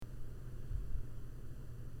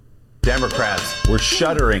Democrats were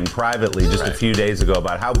shuddering privately just a few days ago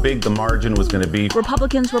about how big the margin was going to be.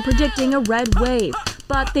 Republicans were predicting a red wave,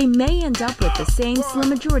 but they may end up with the same slim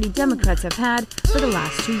majority Democrats have had for the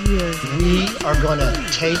last 2 years. We are going to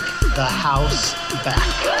take the House back.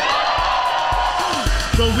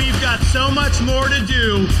 But we've got so much more to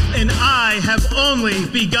do, and I have only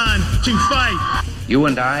begun to fight. You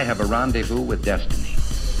and I have a rendezvous with destiny.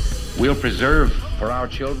 We'll preserve for our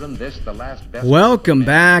children this, the last best. Welcome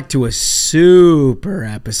back to a super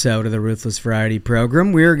episode of the Ruthless Variety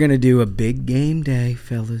program. We're going to do a big game day,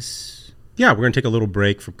 fellas. Yeah, we're going to take a little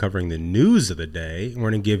break from covering the news of the day.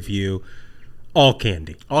 We're going to give you all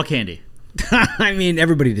candy. All candy. I mean,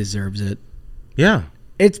 everybody deserves it. Yeah.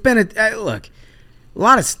 It's been look, a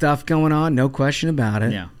lot of stuff going on, no question about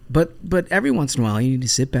it. Yeah. But every once in a while, you need to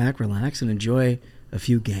sit back, relax, and enjoy a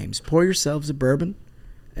few games. Pour yourselves a bourbon,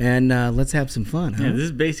 and let's have some fun. Huh? Yeah, this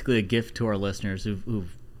is basically a gift to our listeners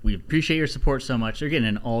we appreciate your support so much. They're getting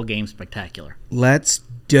an all-game spectacular. Let's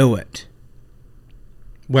do it.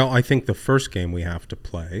 Well, I think the first game we have to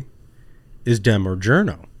play is Dem or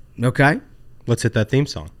Journo. Okay. Let's hit that theme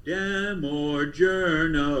song. Dem or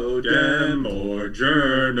Journo, Dem or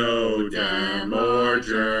Journo, Dem or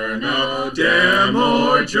Journo, Dem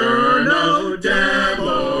or Journo, Dem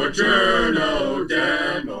or Journo,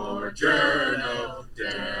 Dem or Journo,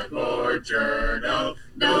 Dem or Journo,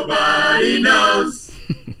 nobody knows.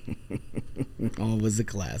 Always a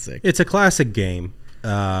classic. It's a classic game.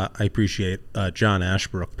 I appreciate John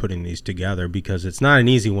Ashbrook putting these together because it's not an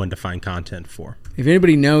easy one to find content for. If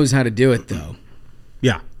anybody knows how to do it, though.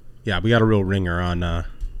 Yeah, we got a real ringer on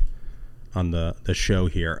the show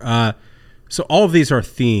here. So all of these are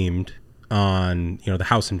themed on the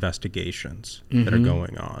House investigations that are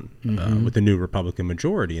going on with the new Republican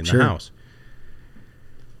majority in the House.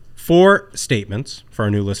 4 statements for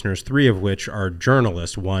our new listeners, 3 of which are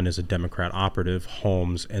journalists. 1 is a Democrat operative.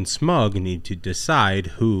 Holmes and Smug need to decide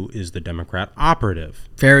who is the Democrat operative.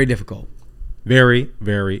 Very difficult. Very,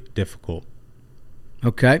 very difficult.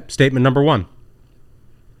 Okay. Statement number 1.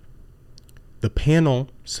 The panel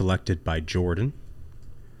selected by Jordan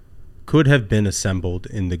could have been assembled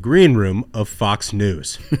in the green room of Fox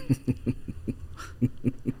News.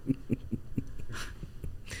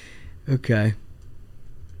 Okay.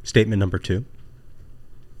 Statement number 2.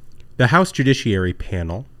 The House Judiciary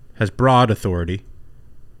Panel has broad authority,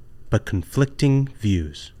 but conflicting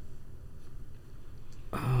views.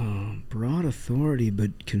 Oh, broad authority,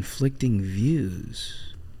 but conflicting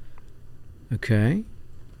views. Okay.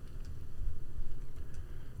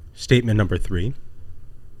 Statement number 3.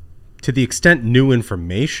 To the extent new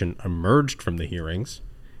information emerged from the hearings,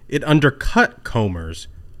 it undercut Comer's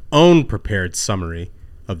own prepared summary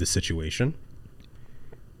of the situation.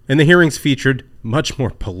 And the hearings featured much more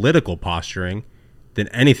political posturing than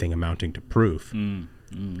anything amounting to proof.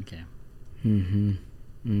 Okay.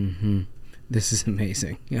 This is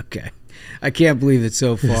amazing. Okay. I can't believe that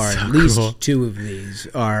so far, at least cool. 2 of these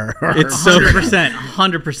are... It's so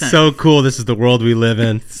 100%. So cool. This is the world we live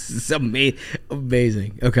in. It's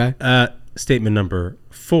amazing. Okay. Statement number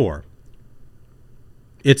 4.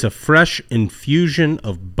 It's a fresh infusion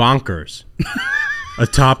of bonkers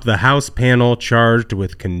atop the House panel charged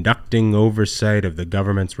with conducting oversight of the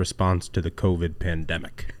government's response to the COVID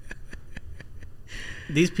pandemic.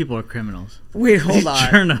 These people are criminals. Wait, hold These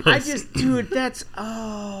on. Journalists. Dude, that's...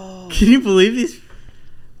 Oh. Can you believe these?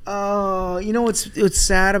 Oh, you know what's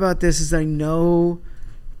sad about this is I know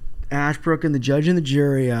Ashbrook and the judge and the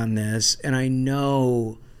jury on this, and I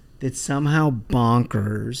know that somehow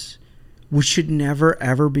bonkers, which should never,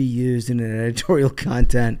 ever be used in an editorial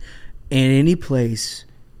content in any place,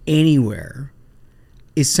 anywhere,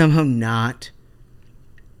 is somehow not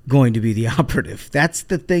going to be the operative. That's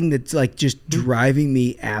the thing that's like just driving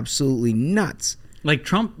me absolutely nuts. Like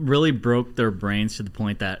Trump really broke their brains to the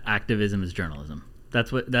point that activism is journalism.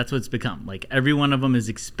 That's what it's become. Like every one of them is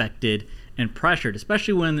expected and pressured,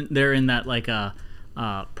 especially when they're in that like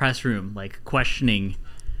press room, like questioning.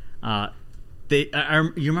 You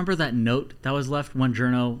remember that note that was left? One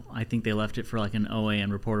journo, I think they left it for like an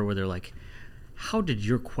OAN reporter, where they're like, "How did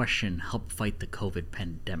your question help fight the COVID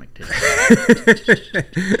pandemic today?"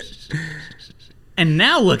 And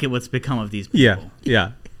now look at what's become of these people.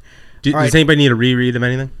 Yeah. Does anybody need a reread of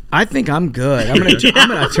anything? I think I'm good. I'm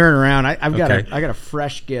gonna turn around. I got a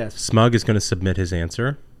fresh gift. Smug is going to submit his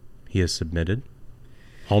answer. He has submitted.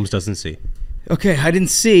 Holmes doesn't see. Okay, I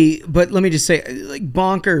didn't see, but let me just say, like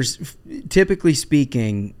bonkers, typically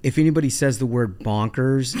speaking, if anybody says the word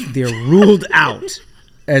bonkers, they're ruled out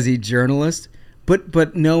as a journalist.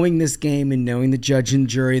 But knowing this game and knowing the judge and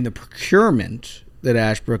jury and the procurement that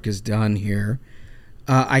Ashbrook has done here,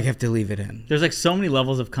 I have to leave it in. There's like so many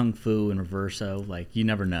levels of kung fu and reverso. Like you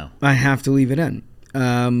never know. I have to leave it in.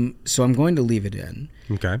 So I'm going to leave it in.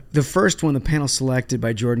 Okay. The first one, the panel selected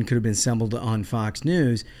by Jordan, could have been assembled on Fox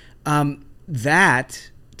News.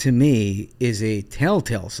 That, to me, is a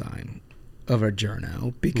telltale sign of a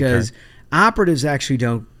journo because operatives actually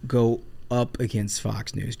don't go up against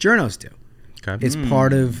Fox News. Journos do. Okay. It's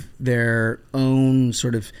part of their own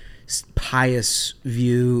sort of pious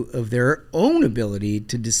view of their own ability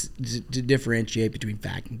to differentiate between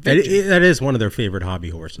fact and fiction. That is one of their favorite hobby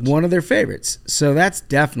horses. One of their favorites. So that's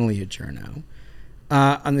definitely a journo.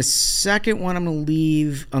 On the second one, I'm going to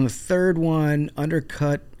leave. On the third one,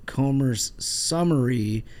 Undercut Comer's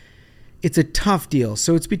summary, it's a tough deal.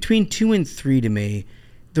 So it's between 2 and 3 to me.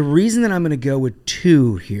 The reason that I'm going to go with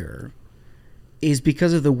 2 here is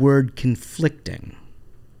because of the word conflicting.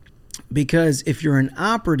 Because if you're an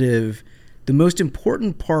operative, the most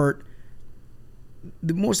important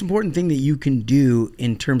thing that you can do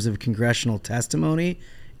in terms of congressional testimony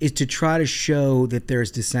is to try to show that there's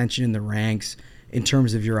dissension in the ranks in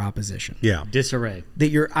terms of your opposition. Yeah. Disarray. That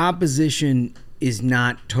your opposition is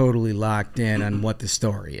not totally locked in on what the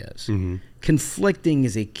story is. Mm-hmm. Conflicting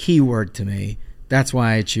is a key word to me. That's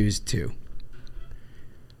why I choose 2.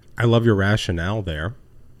 I love your rationale there.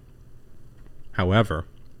 However...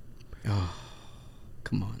 Oh,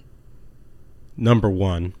 come on. Number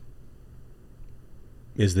 1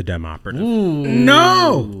 is the Dem operative. Ooh.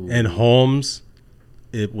 No! And Holmes,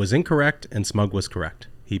 it was incorrect, and Smug was correct.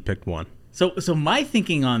 He picked 1. So my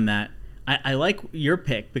thinking on that, I like your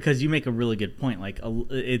pick because you make a really good point. Like,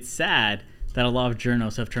 it's sad that a lot of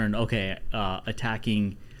journos have turned,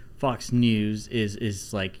 attacking Fox News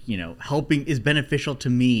is like, helping, is beneficial to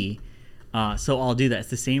me. So I'll do that. It's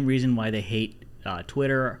the same reason why they hate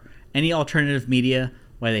Twitter, any alternative media,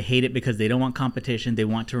 why they hate it, because they don't want competition. They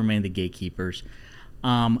want to remain the gatekeepers.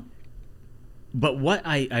 But what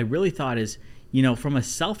I really thought is, from a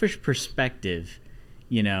selfish perspective,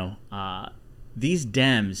 these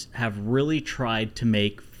Dems have really tried to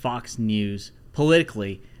make Fox News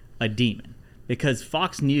politically a demon, because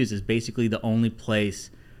Fox News is basically the only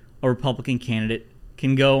place a Republican candidate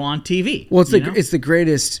can go on TV. Well, it's the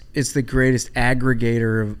greatest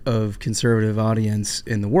aggregator of conservative audience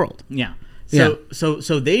in the world. Yeah.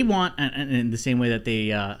 So they want, and in the same way that they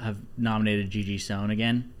have nominated Gigi Sohn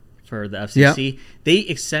again for the FCC, they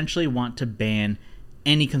essentially want to ban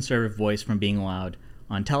any conservative voice from being allowed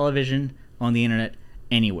on television, on the internet,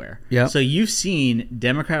 anywhere. Yeah. So you've seen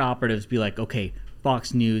Democrat operatives be like, okay,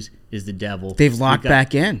 Fox News is the devil. They've locked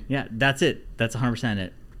back in. Yeah, that's it. That's 100%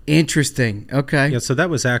 it. Interesting. Okay. Yeah, so that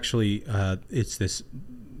was actually, it's this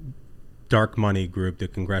dark money group, the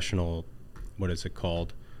Congressional, what is it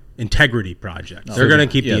called? Integrity Project. They're going to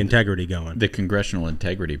keep the integrity going. The Congressional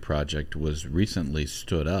Integrity Project was recently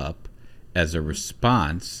stood up as a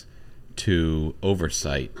response to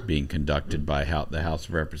oversight being conducted by the House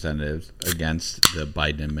of Representatives against the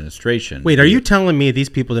Biden administration. Wait, are you telling me these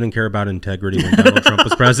people didn't care about integrity when Donald Trump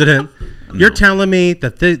was president? No. You're telling me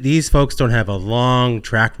that these folks don't have a long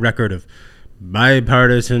track record of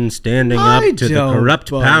bipartisan standing up to the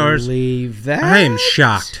corrupt powers? I believe that. I am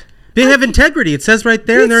shocked. They have integrity. It says right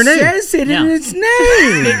there in their name. It says it in its name.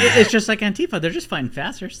 It's just like Antifa. They're just fighting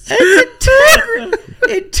faster. It's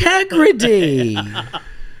integrity.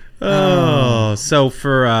 Oh, so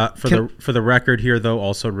for the record here, though,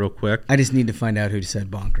 also real quick, I just need to find out who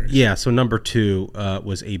said bonkers. Yeah, so number 2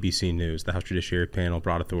 was ABC News. The House Judiciary Panel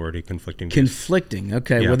brought authority conflicting.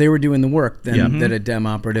 Okay, well, they were doing the work then that a Dem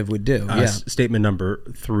operative would do. Statement number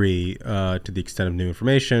 3, to the extent of new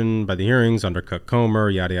information by the hearings, undercut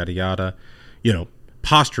Comer, yada yada yada,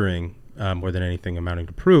 posturing more than anything amounting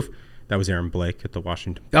to proof. That was Aaron Blake at the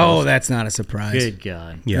Washington Post. Oh, that's not a surprise. Good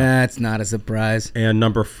God. Yeah. That's not a surprise. And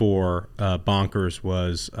number 4, bonkers,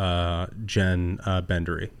 was Jen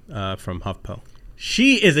Bendery from HuffPo.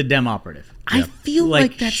 She is a Dem operative. I feel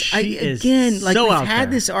like that's, we've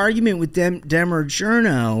had this argument with Dem or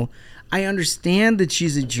Journo. I understand that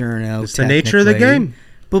she's a Journo. It's the nature of the game.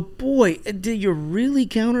 But boy, did you really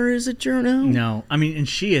count her as a journo? No, I mean, and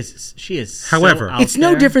she is. However, so it's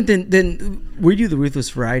no different than we do the Ruthless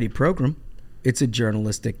Variety program. It's a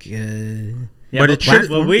journalistic. But it should.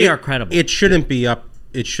 Well, we are credible. It shouldn't be up.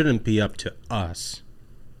 It shouldn't be up to us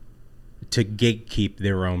to gatekeep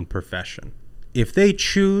their own profession. If they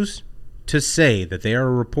choose to say that they are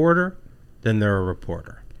a reporter, then they're a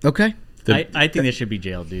reporter. Okay. I think they should be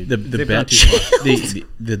jailed, dude. The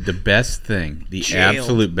best thing,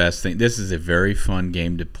 absolute best thing. This is a very fun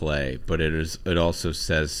game to play, but it also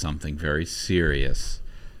says something very serious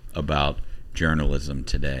about journalism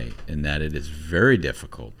today, in that it is very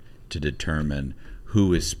difficult to determine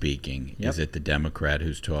who is speaking. Yep. Is it the Democrat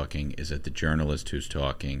who's talking? Is it the journalist who's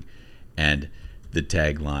talking? And the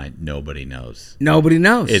tagline, nobody knows. Nobody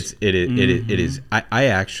knows. It is. I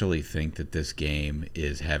actually think that this game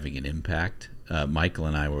is having an impact. Michael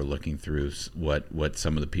and I were looking through what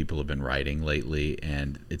some of the people have been writing lately,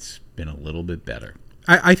 and it's been a little bit better.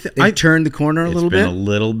 I turned the corner a little bit. It's been a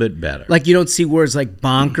little bit better. Like you don't see words like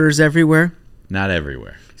bonkers everywhere. Not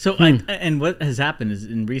everywhere. So, and what has happened is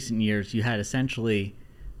in recent years, you had essentially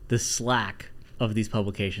the slack of these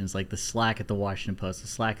publications, like the slack at the Washington Post, the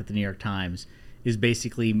slack at the New York Times, is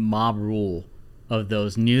basically mob rule of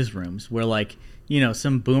those newsrooms where, like, you know,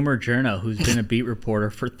 some boomer journo who's been a beat reporter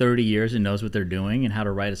for 30 years and knows what they're doing and how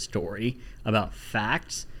to write a story about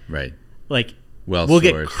facts, right? Like, will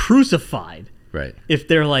get crucified, right? If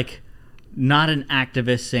they're like not an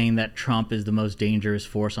activist saying that Trump is the most dangerous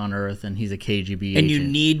force on earth and he's a KGB agent. And you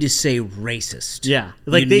need to say racist. Yeah,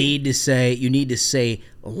 like you need to say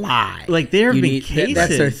lie. Like there have been cases.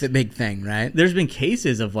 That's their big thing, right? There's been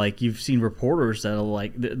cases of like you've seen reporters that'll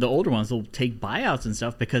like the older ones will take buyouts and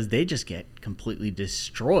stuff because they just get completely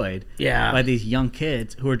destroyed by these young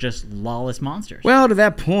kids who are just lawless monsters. Well, to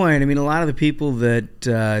that point, I mean, a lot of the people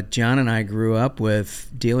that John and I grew up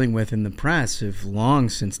with dealing with in the press have long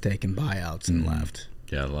since taken buyouts and left.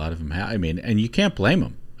 Yeah, a lot of them have. I mean, and you can't blame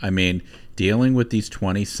them. I mean, dealing with these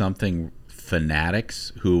 20-something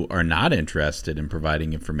fanatics who are not interested in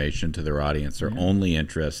providing information to their audience. They're only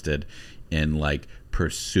interested in like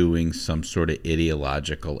pursuing some sort of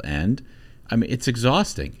ideological end. I mean, it's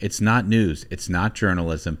exhausting. It's not news. It's not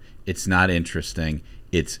journalism. It's not interesting.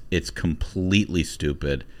 It's completely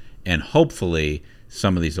stupid. And hopefully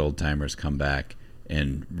some of these old timers come back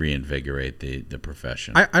and reinvigorate the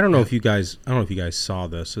profession. I don't know if you guys saw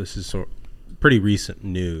this. This is pretty recent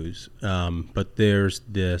news. But there's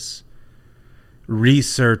this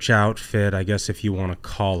research outfit, I guess if you want to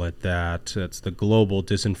call it that. It's the Global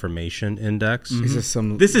Disinformation Index.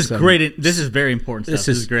 Mm-hmm. This is great. This is very important stuff. This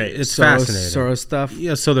is great. It's fascinating. Soros stuff.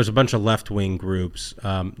 Yeah, so there's a bunch of left-wing groups.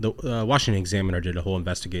 The Washington Examiner did a whole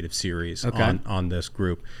investigative series on this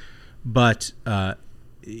group. But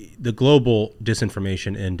the Global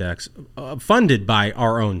Disinformation Index, funded by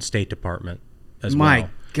our own State Department as well. My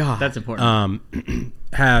God. That's important.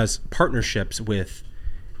 Has partnerships with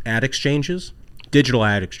ad exchanges, digital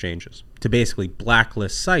ad exchanges, to basically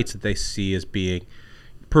blacklist sites that they see as being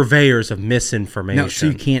purveyors of misinformation. No, so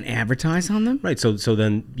you can't advertise on them? Right. So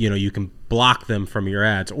then, you know, you can block them from your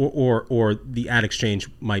ads, or the ad exchange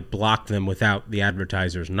might block them without the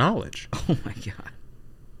advertiser's knowledge. Oh my God.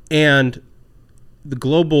 And the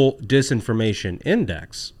Global Disinformation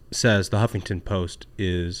Index says the Huffington Post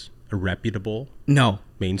is a reputable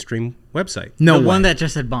mainstream website. The one that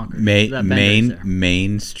just said bonkers.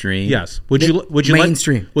 Mainstream. Yes. Would you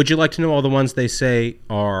mainstream? Would you like to know all the ones they say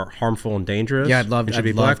are harmful and dangerous? Yeah, I'd love to.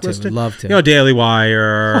 Be blacklisted. I'd love to. You know, Daily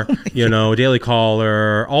Wire. Daily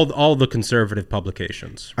Caller. All the conservative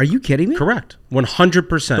publications. Are you kidding me? Correct.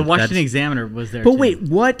 100%. The Washington Examiner was there. But too. wait,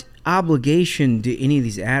 what obligation do any of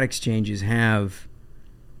these ad exchanges have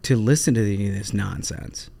to listen to any of this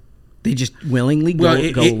nonsense? They just willingly go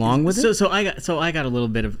along with it. So I got a little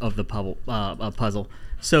bit of the puzzle.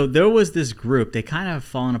 So there was this group. They kind of have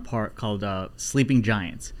fallen apart called Sleeping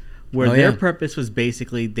Giants, where their purpose was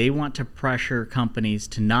basically they want to pressure companies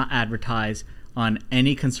to not advertise on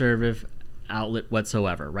any conservative outlet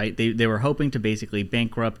whatsoever. Right? They were hoping to basically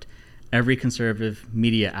bankrupt every conservative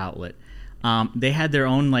media outlet. They had their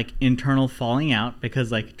own like internal falling out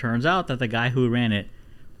because like it turns out that the guy who ran it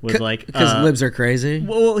was like because libs are crazy.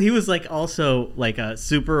 Well, he was like also like a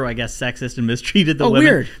super, I guess, sexist and mistreated the women.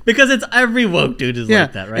 Weird. Because it's every woke dude is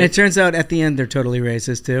like that, right? And it turns out at the end they're totally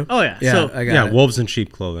racist too. Oh yeah. Yeah, So I got it. wolves in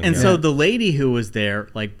sheep clothing. And so the lady who was there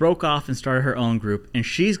like broke off and started her own group, and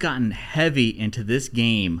she's gotten heavy into this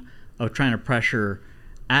game of trying to pressure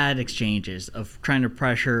ad exchanges, of trying to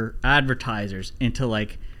pressure advertisers into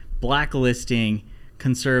like blacklisting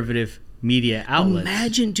conservative media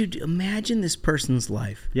outlets. Imagine this person's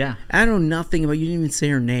life. Yeah. I know nothing about, you didn't even say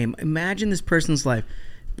her name. Imagine this person's life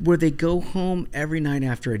where they go home every night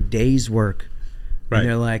after a day's work. Right. And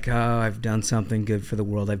they're like, oh, I've done something good for the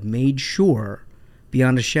world. I've made sure,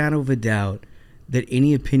 beyond a shadow of a doubt, that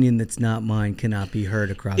any opinion that's not mine cannot be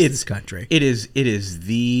heard across this country. It is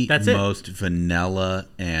the most vanilla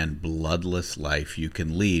and bloodless life you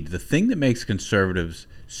can lead. The thing that makes conservatives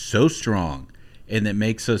so strong and that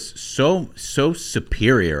makes us so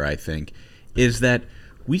superior, I think, is that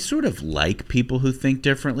we sort of like people who think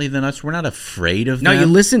differently than us. We're not afraid of them. No, you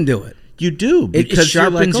listen to it. You do, because it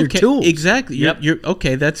sharpens you're like, your tools. Exactly. Yep. You're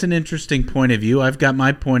okay, that's an interesting point of view. I've got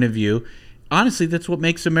my point of view. honestly, that's what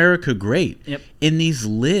makes America great. Yep. In these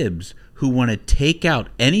libs who want to take out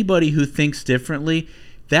anybody who thinks differently,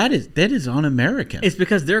 that is un-American. It's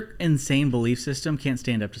because their insane belief system can't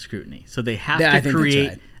stand up to scrutiny. So they have Yeah, I to think that's create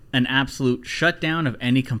right. an absolute shutdown of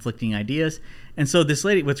any conflicting ideas. And so this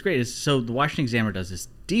lady, what's great is, so the Washington Examiner does this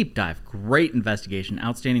deep dive, great investigation,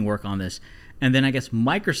 outstanding work on this. And then I guess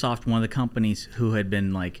Microsoft, one of the companies who had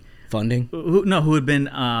been like Funding? who had been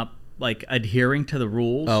like adhering to the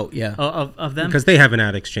rules. Oh, yeah. of them. Because they have an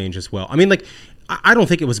ad exchange as well. I mean, like, I don't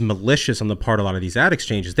think it was malicious on the part of a lot of these ad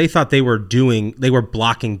exchanges. They thought they were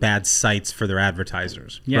blocking bad sites for their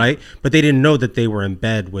advertisers, Yeah. right? But they didn't know that they were in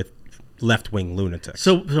bed with left-wing lunatics.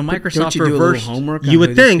 So Microsoft Don't you do a little reversed. homework? You on would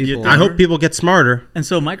who these think. people I are? hope people get smarter. And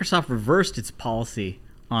so Microsoft reversed its policy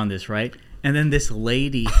on this, right? And then this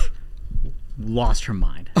lady lost her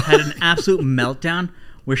mind, had an absolute meltdown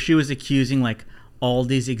where she was accusing like all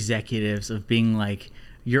these executives of being like,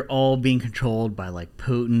 you're all being controlled by like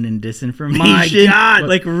Putin and disinformation. My God.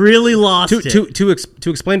 Like really lost it. To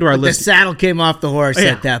explain to our The listeners, saddle came off the horse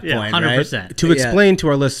Yeah, at that yeah, point, 100%. right? to explain to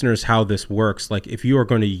our listeners how this works, like if you are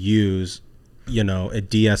going to use, you know, a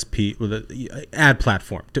DSP with a ad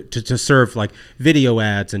platform to serve like video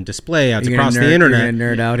ads and display ads You're across gonna the internet. you're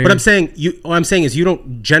gonna nerd out here? But what I'm saying is you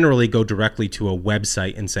don't generally go directly to a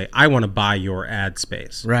website and say, I want to buy your ad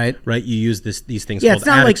space. Right. Right. You use these things Yeah, called it's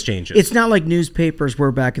not ad like exchanges. It's not like newspapers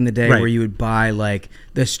were back in the day Right. where you would buy like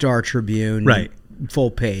the Star Tribune Right.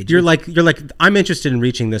 full page. You're like, I'm interested in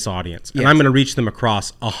reaching this audience, and Yes. I'm going to reach them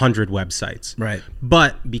across 100 websites. Right.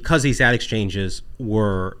 But because these ad exchanges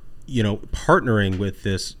were, you know, partnering with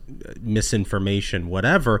this misinformation,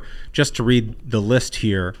 whatever, just to read the list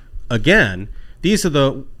here again, these are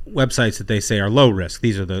the websites that they say are low risk.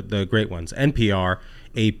 These are the great ones: NPR,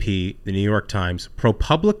 AP, the New York Times,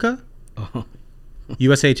 ProPublica,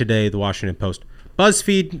 USA Today, the Washington Post,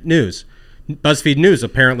 BuzzFeed News. BuzzFeed News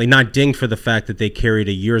apparently not dinged for the fact that they carried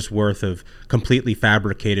a year's worth of completely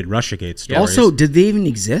fabricated Russiagate stories. Also, did they even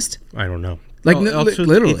exist? I don't know. Like Also,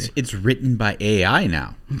 literally. it's written by AI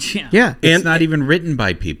now. Yeah. Yeah. It's not even written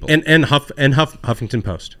by people. And Huffington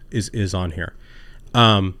Post is on here.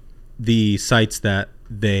 The sites that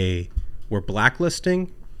they were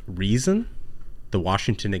blacklisting: Reason, the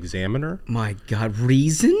Washington Examiner. My God,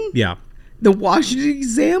 Reason? Yeah. The Washington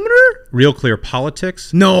Examiner? Real Clear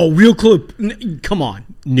Politics. No, real clip. Come on.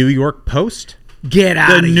 New York Post. Get out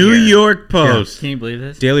the of here. New York Post, Can you believe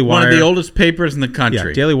this? Daily Wire. one of the oldest papers in the country.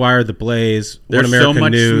 Yeah, Daily Wire, The Blaze, They're One American so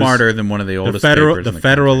much News, smarter than one of the oldest the papers in the the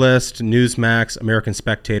Federalist, Newsmax, American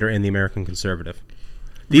Spectator, and the American Conservative.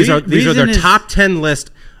 These are Reason their is- top 10 list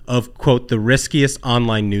of, quote, the riskiest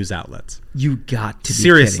online news outlets. You got to be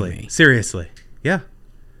Seriously. kidding me. Seriously. Yeah.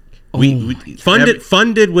 We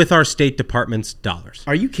Funded with our State Department's dollars.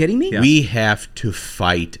 Are you kidding me? We have to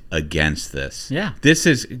fight against this. Yeah. This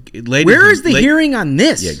is, ladies. Where is the hearing on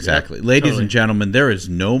this? Yeah, exactly. Ladies totally. and gentlemen, there is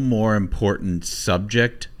no more important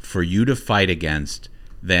subject for you to fight against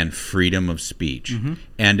than freedom of speech.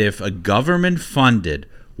 And if a government-funded,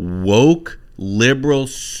 woke, liberal,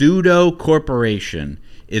 pseudo-corporation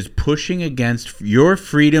is pushing against your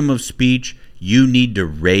freedom of speech, you need to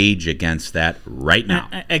rage against that right now.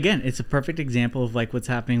 Again, it's a perfect example of like what's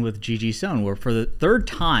happening with Gigi Sohn, where for the third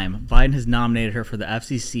time, Biden has nominated her for the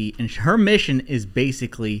FCC, and her mission is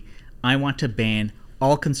basically, I want to ban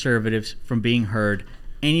all conservatives from being heard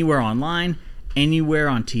anywhere online, anywhere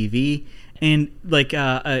on TV. And like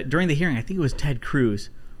during the hearing, I think it was Ted Cruz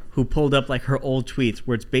who pulled up like her old tweets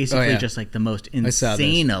where it's basically just like the most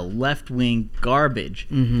insane left-wing garbage.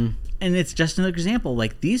 And it's just another example.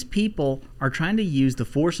 Like, these people are trying to use the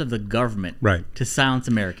force of the government to silence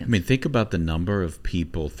Americans. I mean, think about the number of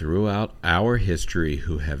people throughout our history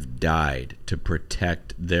who have died to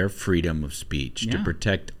protect their freedom of speech, to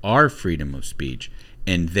protect our freedom of speech,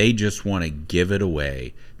 and they just want to give it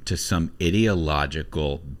away to some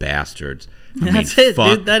ideological bastards. That's it,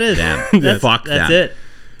 dude. That is. Fuck them. That's it.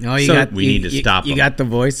 No, We need to stop You them. got the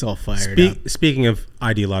voice all fired up. Speaking of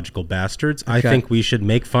ideological bastards, I think we should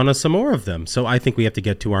make fun of some more of them. So I think we have to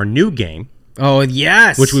get to our new game. Oh,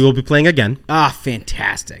 yes. Which we will be playing again. Ah,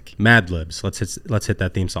 fantastic. Mad Libs. Let's hit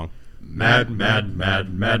that theme song. Mad, mad,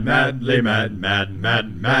 mad, mad, madly mad, mad,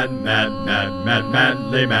 mad, mad, mad, mad, mad,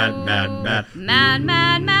 madly mad, mad, mad. Mad,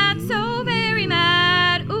 mad, mad, so very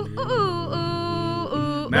mad. Ooh, ooh, ooh,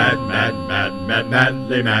 ooh, ooh. Mad, mad, mad, mad,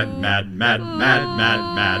 madly mad, mad, mad, mad,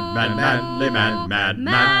 mad, mad, mad, madly mad, mad,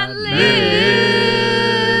 madly.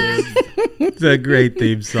 It's a great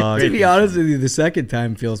theme song. To be honest with you, the second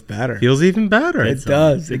time feels better. Feels even better. It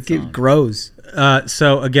does. It grows.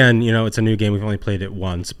 So again, you know, it's a new game. We've only played it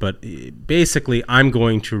once, but basically, I'm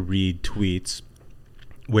going to read tweets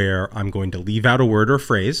where I'm going to leave out a word or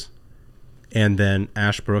phrase, and then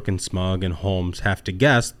Ashbrook and Smug and Holmes have to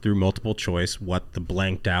guess through multiple choice what the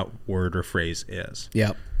blanked out word or phrase is.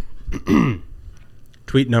 Yep.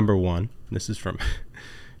 Tweet number 1. This is from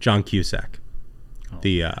John Cusack,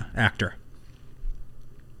 the actor.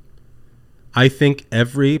 I think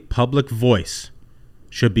every public voice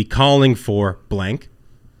should be calling for blank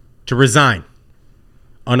to resign.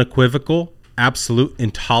 Unequivocal, absolute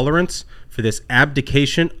intolerance for this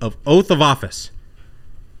abdication of oath of office.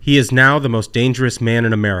 He is now the most dangerous man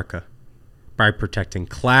in America. By protecting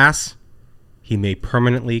class, he may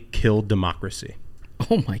permanently kill democracy.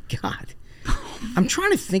 Oh my God. I'm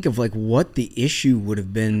trying to think of like what the issue would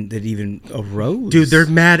have been that even arose. Dude, they're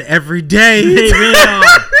mad every day. They really are.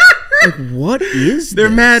 Like, what is They're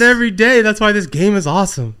this? mad every day. That's why this game is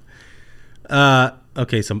awesome.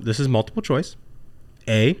 Okay, so this is multiple choice.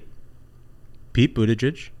 A, Pete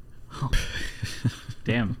Buttigieg.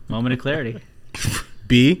 Damn. Moment of clarity.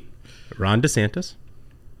 B, Ron DeSantis.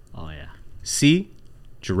 Oh, yeah. C,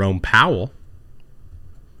 Jerome Powell.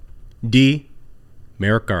 D,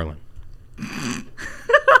 Merrick Garland.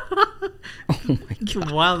 Oh my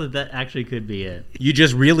God. Wow, that actually could be it. You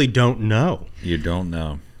just really don't know. You don't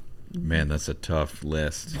know. Man, that's a tough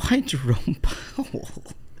list. Why Jerome Powell?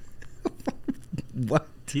 What?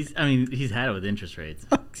 He's had it with interest rates.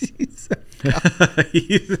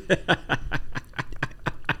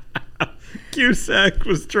 Cusack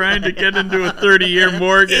was trying to get into a 30-year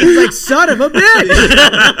mortgage. He's like, son of a bitch.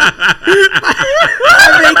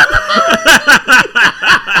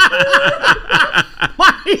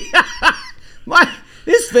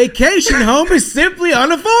 This vacation home is simply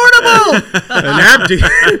unaffordable.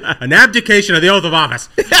 An abdication of the oath of office.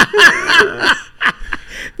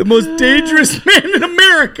 The most dangerous man in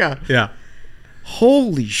America. Yeah.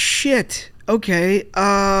 Holy shit. Okay.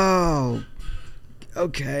 Oh.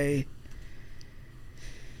 Okay.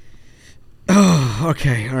 Oh,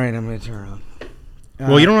 okay. All right, I'm going to turn around.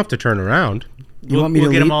 Well, you don't have to turn around. You want me we'll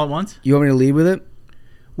to get lead? them all at once? You want me to lead with it?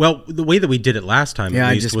 Well, the way that we did it last time, Yeah, at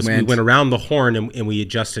I least, just was we went. went around the horn and we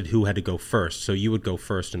adjusted who had to go first. So you would go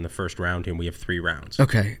first in the first round here, and we have 3 rounds.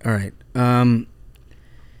 Okay. All right.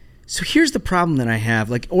 So here's the problem that I have.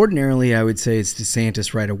 Like, ordinarily, I would say it's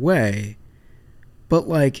DeSantis right away. But,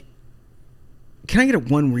 like, can I get a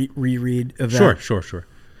one reread of that? Sure.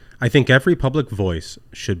 I think every public voice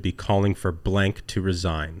should be calling for blank to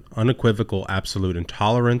resign. Unequivocal, absolute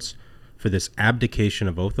intolerance for this abdication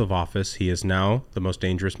of oath of office. He is now the most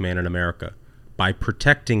dangerous man in America. By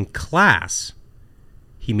protecting class,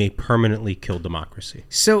 he may permanently kill democracy.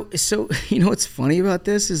 So you know what's funny about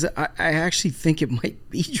this is I actually think it might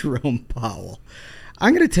be Jerome Powell.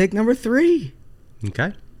 I'm going to take number 3.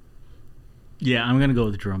 Okay. Yeah, I'm going to go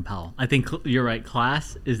with Jerome Powell. I think you're right.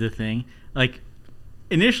 Class is the thing. Like,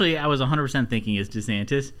 initially, I was 100% thinking it's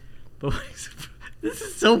DeSantis, but this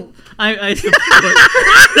is so. I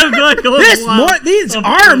I'm going to go these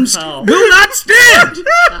arms will not stand.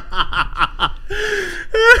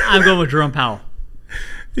 I'm going with Jerome Powell.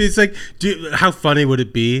 He's like, dude, how funny would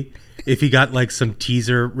it be if he got like some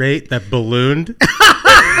teaser rate that ballooned to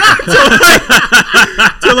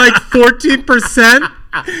like 14%?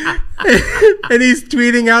 And he's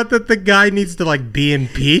tweeting out that the guy needs to like be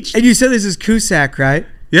impeached. And you said this is Cusack, right?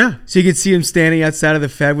 Yeah. So you could see him standing outside of the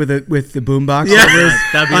Fed with the boombox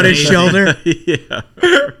That'd be on his amazing. shoulder. Yeah.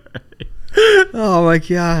 Oh my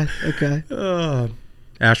God. Okay.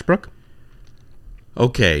 Ashbrook?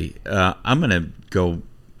 Okay, I'm going to go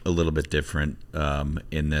a little bit different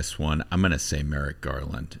in this one. I'm going to say Merrick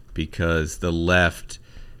Garland because the left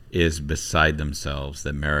is beside themselves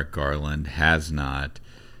that Merrick Garland has not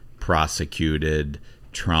prosecuted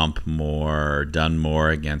Trump more, done more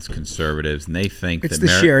against conservatives, and they think It's that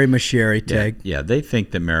the Sherry Masheri tag. Yeah, they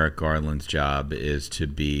think that Merrick Garland's job is to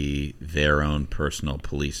be their own personal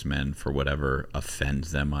policeman for whatever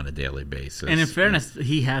offends them on a daily basis. And in fairness,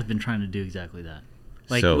 he has been trying to do exactly that.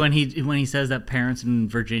 Like So- when he says that parents in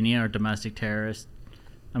Virginia are domestic terrorists,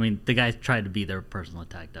 I mean, the guy tried to be their personal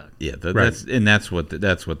attack dog. Yeah, Right. that's what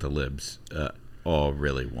the libs all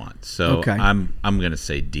really want. So Okay. I'm going to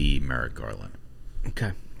say D, Merrick Garland.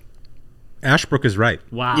 Okay. Ashbrook is right.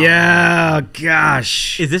 Wow. Yeah.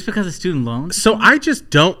 Gosh. Is this because of student loans? So I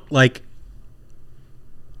just don't like.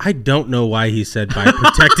 I don't know why he said by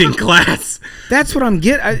protecting class. That's what I'm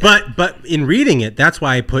getting. But in reading it, that's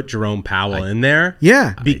why I put Jerome Powell in there.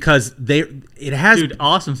 Yeah. Because it has... Dude,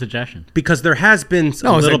 awesome suggestion. Because there has been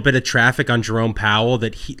a little bit of traffic on Jerome Powell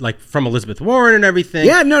that he, like, from Elizabeth Warren and everything.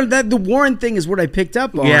 Yeah, no, the Warren thing is what I picked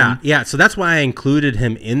up on. Yeah. So that's why I included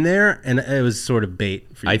him in there, and it was sort of bait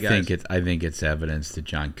for you guys. I think it's evidence that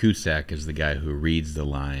John Cusack is the guy who reads the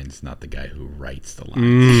lines, not the guy who writes the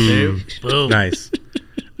lines. Boom. Nice.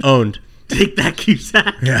 Owned. Take that,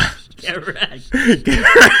 Cusack. Yeah. Get wrecked.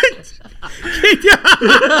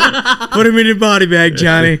 Put him in your body bag,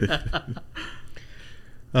 Johnny.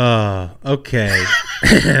 Okay.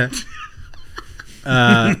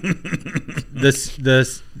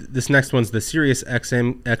 This next one's the Sirius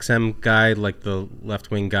XM guy, like the left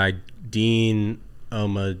wing guy, Dean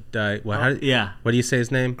Omadai. What do you say his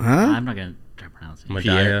name? I'm not gonna try to pronounce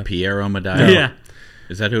it. Pierre Omadai. No. Yeah.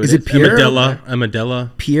 Is that who it Is is? it Pierre? Amadella.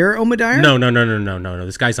 Pierre Omadire? No.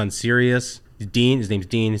 This guy's on Sirius. Dean. His name's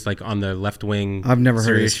Dean. He's like on the left wing. I've never heard of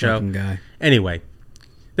Sirius this show. fucking guy. Anyway,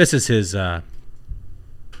 this is his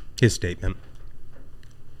statement.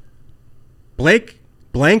 Blank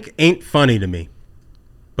ain't funny to me,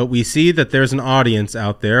 but we see that there's an audience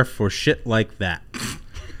out there for shit like that.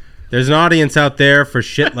 There's an audience out there for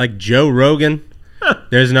shit like Joe Rogan.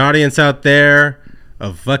 There's an audience out there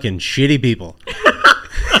of fucking shitty people.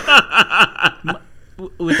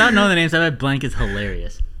 Without knowing the names, I bet blank is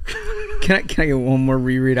hilarious. Can I get one more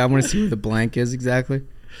reread? I want to see who the blank is exactly.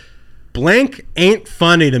 Blank ain't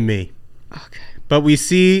funny to me. Okay. But we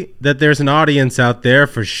see that there's an audience out there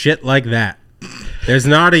for shit like that. There's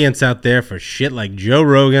an audience out there for shit like Joe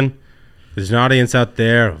Rogan. There's an audience out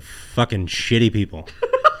there of fucking shitty people.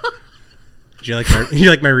 Did you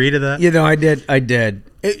like my read of that? You know, I did.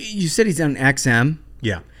 You said he's on XM.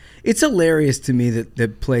 Yeah. It's hilarious to me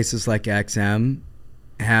that places like XM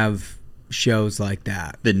have shows like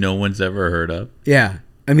that. That no one's ever heard of. Yeah.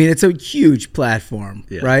 I mean, it's a huge platform,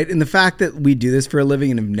 Yeah. right? And the fact that we do this for a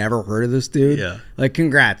living and have never heard of this dude, Yeah. like,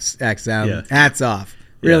 congrats, XM. Yeah. Hats off.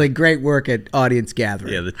 Really great work at audience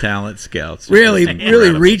gathering. Yeah, the talent scouts. Really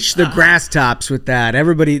Incredible. reach the grass tops with that.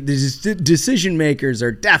 Everybody, the decision makers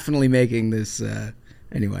are definitely making this.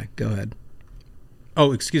 Anyway, go ahead.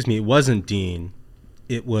 Oh, excuse me. It wasn't Dean.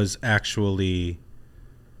 It was actually...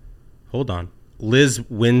 Hold on. Liz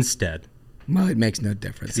Winstead. Well, it makes no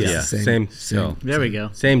difference. It's Yeah, the same. There we go.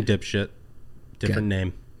 Same dipshit. Different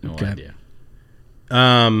name. No Okay. idea.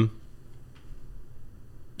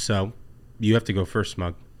 So, you have to go first,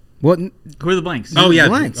 Smug. What? Who are the blanks? Oh, yeah.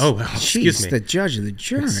 Blanks. Oh, well, excuse Jeez, me. the judge of the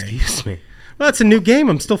jury. Excuse me. Well, it's a new game.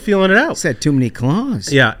 I'm still feeling it out. Said too many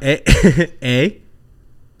claws. Yeah. A.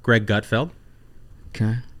 Greg Gutfeld.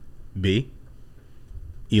 Okay. B.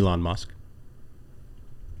 Elon Musk.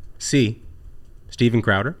 C. Steven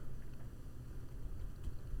Crowder.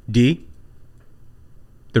 D.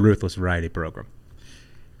 The Ruthless Variety Program.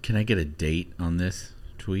 Can I get a date on this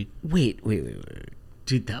tweet? Wait.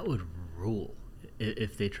 Dude, that would rule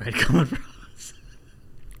if they tried coming for us.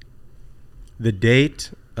 The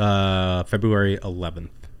date, February 11th.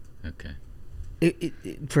 Okay.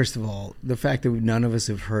 First of all, the fact that none of us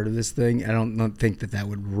have heard of this thing, I don't think that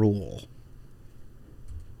would rule.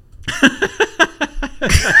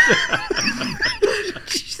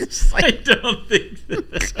 I don't think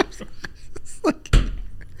that.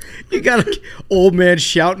 You got an old man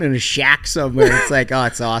shouting in a shack somewhere. It's like, oh,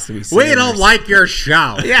 it's awesome. He's We singing don't this. like your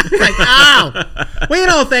show. Yeah, it's like, oh, We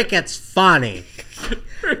don't think it's funny.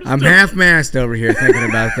 I'm half-mast over here thinking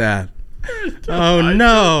about that. Oh,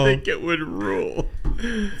 no. I think it would rule.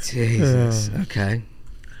 Jesus. Okay.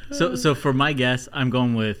 So for my guess, I'm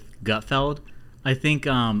going with Gutfeld. I think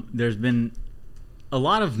there's been a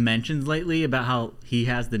lot of mentions lately about how he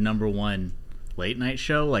has the #1 late night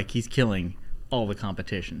show. Like, he's killing all the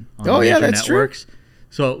competition on the major that's networks. true.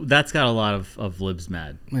 So that's got a lot of libs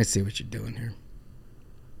mad. I see what you're doing here.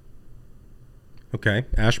 Okay.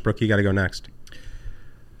 Ashbrook, you got to go next.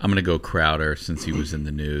 I'm going to go Crowder since he was in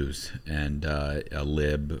the news, and a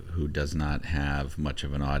lib who does not have much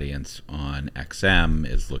of an audience on XM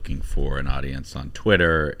is looking for an audience on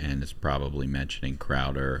Twitter and is probably mentioning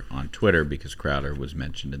Crowder on Twitter because Crowder was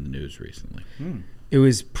mentioned in the news recently. It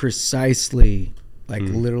was precisely,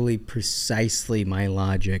 literally precisely my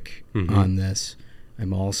logic on this.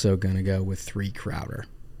 I'm also going to go with 3 Crowder.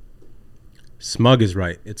 Smug is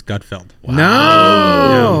right. It's Gutfeld.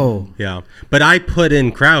 No. Yeah. But I put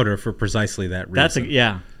in Crowder for precisely that reason. That's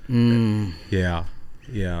yeah.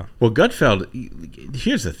 Yeah. Well, Gutfeld,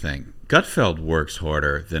 here's the thing. Gutfeld works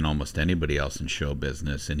harder than almost anybody else in show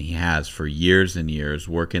business, and he has for years and years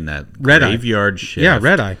working that Red Eye. graveyard shift. Yeah,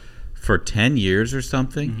 Red Eye. for 10 years or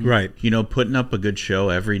something. Right. You know, putting up a good show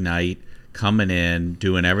every night, coming in,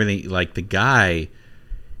 doing everything. Like the guy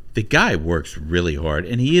works really hard,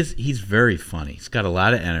 and he's very funny. He's got a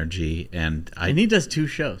lot of energy, and he does 2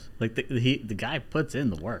 shows. Like the guy puts in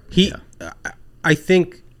the work. I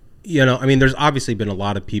think, you know, I mean, there's obviously been a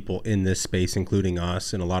lot of people in this space, including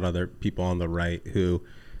us and a lot of other people on the right, who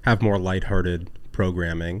have more lighthearted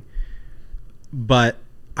programming. But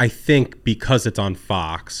I think because it's on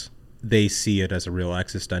Fox, they see it as a real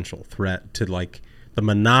existential threat to like the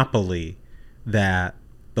monopoly that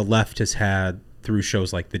the left has had through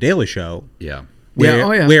shows like The Daily Show. Yeah.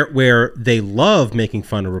 Where they love making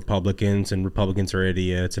fun of Republicans and Republicans are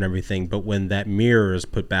idiots and everything, but when that mirror is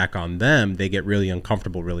put back on them, they get really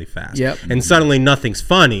uncomfortable really fast. Yep. And suddenly nothing's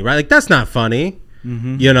funny, right? Like, that's not funny.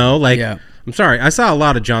 You know, like, I'm sorry, I saw a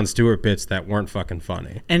lot of Jon Stewart bits that weren't fucking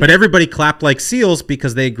funny. But everybody clapped like seals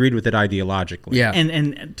because they agreed with it ideologically. Yeah.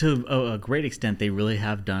 And to a great extent, they really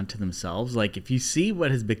have done to themselves. Like, if you see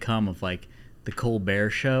what has become of, like, the Colbert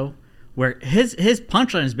Show, where his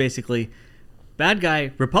punchline is basically, bad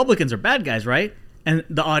guy, Republicans are bad guys, right? And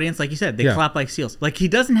the audience, like you said, they clap like seals. Like, he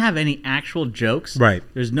doesn't have any actual jokes. Right.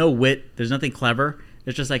 There's no wit. There's nothing clever.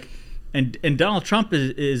 It's just like, and Donald Trump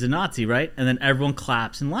is a Nazi, right? And then everyone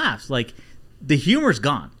claps and laughs. Like, the humor's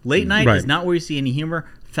gone. Late night is not where you see any humor.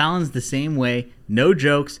 Fallon's the same way. No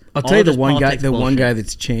jokes. I'll tell you the one guy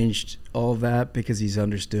that's changed all of that because he's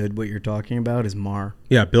understood what you're talking about is Maher.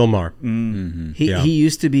 Yeah, Bill Maher. He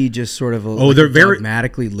used to be just sort of they're very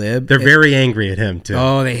dogmatically lib. They're very angry at him too.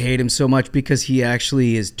 Oh, they hate him so much because he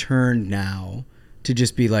actually is turned now to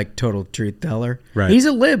just be like total truth teller. Right. He's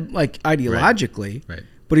a lib, like ideologically. Right.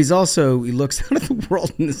 But he looks out at the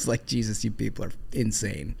world and is like, Jesus, you people are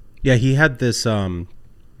insane. Yeah, he had this long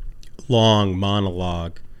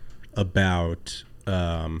monologue about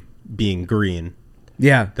being green.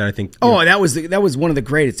 Yeah, that I think. That was one of the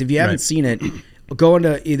greatest. If you haven't seen it, go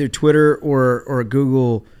into either Twitter or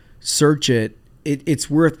Google, search it. It's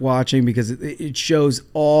worth watching because it shows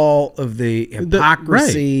all of the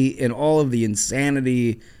hypocrisy and all of the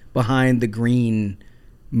insanity behind the green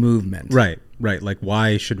movement. Right. Like,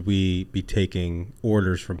 why should we be taking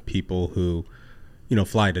orders from people who, you know,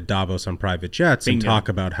 fly to Davos on private jets and talk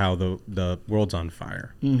about how the world's on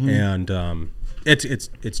fire? And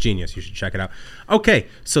it's genius. You should check it out. Okay,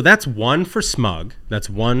 so that's one for Smug. That's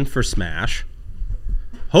one for Smash.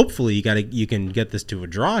 Hopefully, you can get this to a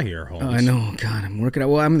draw here, Holmes. Oh, I know. God, I'm working out.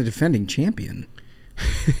 Well, I'm the defending champion.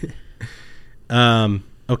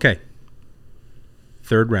 Okay.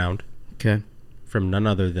 Third round. Okay. From none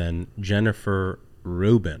other than Jennifer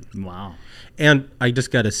Rubin. Wow. And I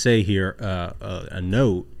just got to say here, a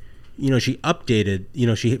note. You know, she updated. You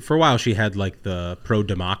know, for a while she had like the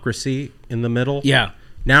pro-democracy in the middle. Yeah.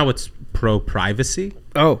 Now it's pro-privacy.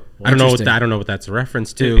 Oh, I don't know what that's a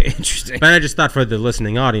reference to. Interesting. But I just thought for the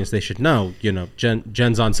listening audience, they should know. You know,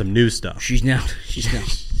 Jen's on some new stuff. She's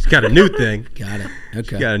got a new thing. Got it. Okay.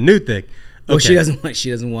 She's got a new thing. Well, she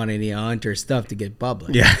doesn't want any Hunter stuff to get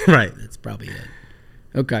public. Yeah, right. That's probably it.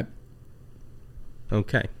 Okay.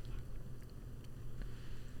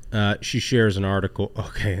 She shares an article.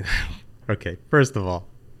 Okay. First of all,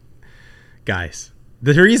 guys,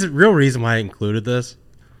 the real reason why I included this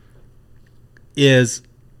is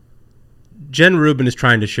Jen Rubin is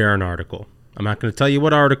trying to share an article. I'm not going to tell you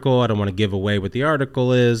what article. I don't want to give away what the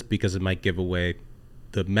article is because it might give away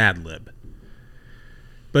the Mad Lib.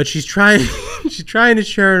 But she's trying to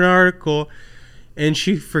share an article, and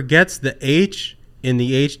she forgets the H in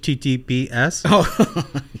the HTTPS.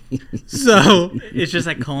 So it's just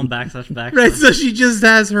like :/ Right. So she just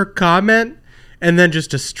has her comment, and then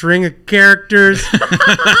just a string of characters,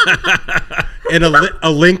 and a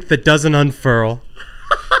link that doesn't unfurl.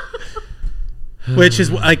 Which is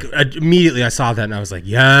like immediately I saw that and I was like,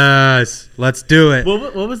 yes, let's do it.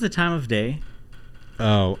 What was the time of day?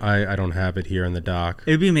 Oh, I don't have it here in the doc.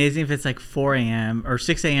 It would be amazing if it's like 4 a.m. or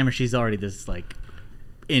 6 a.m. and she's already this like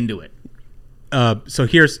into it. So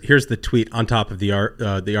here's the tweet on top of the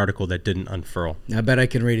article that didn't unfurl. I bet I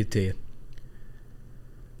can read it to you.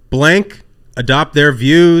 Blank adopt their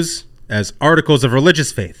views as articles of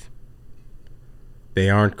religious faith. They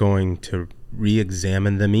aren't going to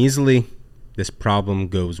re-examine them easily. This problem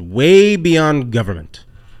goes way beyond government.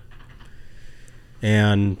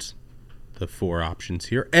 And the 4 options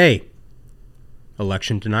here. A,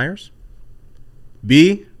 election deniers.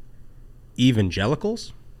 B,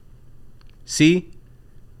 evangelicals. C,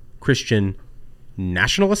 Christian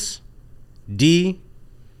nationalists. D,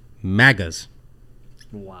 MAGAs.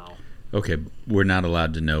 Wow. Okay, we're not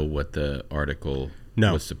allowed to know what the article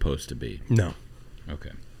was supposed to be. No.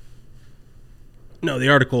 Okay. No, the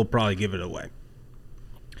article will probably give it away.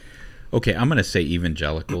 Okay, I'm going to say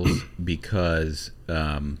evangelicals because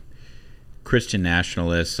Christian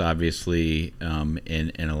nationalists, obviously,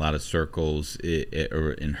 in a lot of circles,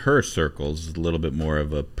 or in her circles, is a little bit more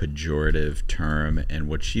of a pejorative term. And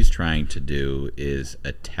what she's trying to do is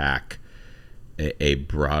attack a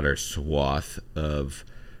broader swath of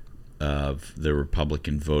the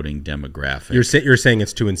Republican voting demographic. You're saying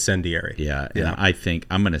it's too incendiary. Yeah, and I think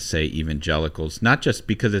I'm going to say evangelicals, not just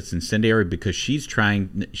because it's incendiary, because she is trying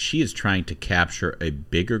to capture a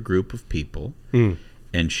bigger group of people,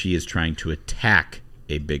 and she is trying to attack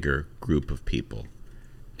a bigger group of people,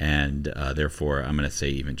 and therefore I'm going to say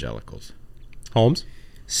evangelicals. Holmes?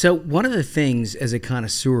 So one of the things, as a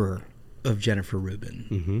connoisseur of Jennifer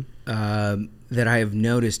Rubin, that I have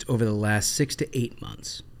noticed over the last 6 to 8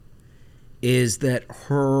 months is that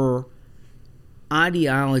her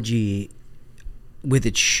ideology, with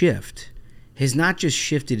its shift, has not just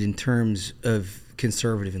shifted in terms of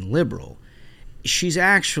conservative and liberal. She's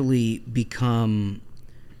actually become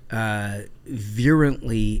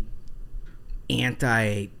virulently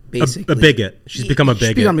basically a bigot. She's become a bigot.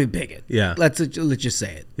 She's become a bigot. Yeah. Let's just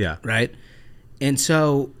say it. Yeah. Right? And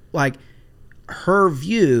so, like, her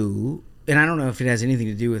view, and I don't know if it has anything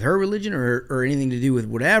to do with her religion or anything to do with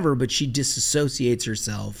whatever, but she disassociates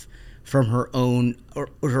herself from her own or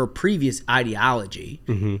her previous ideology,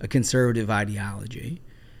 a conservative ideology.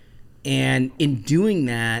 And in doing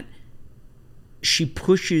that, she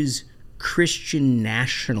pushes Christian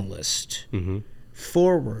nationalist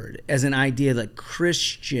forward as an idea that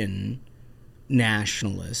Christian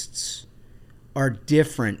nationalists are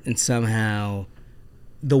different and somehow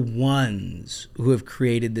the ones who have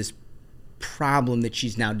created this problem that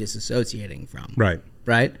she's now disassociating from.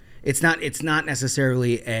 Right? It's not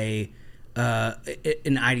necessarily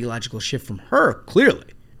an ideological shift from her,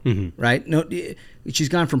 clearly. Right? No, she's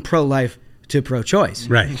gone from pro-life to pro-choice.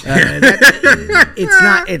 Right.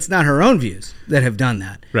 It's not her own views that have done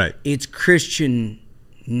that. Right. It's Christian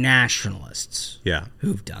nationalists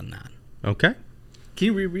who've done that. Okay. Can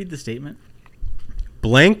you reread the statement?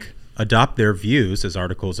 Blank adopt their views as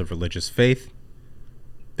articles of religious faith.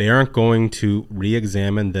 They aren't going to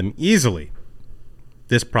re-examine them easily.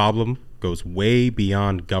 This problem goes way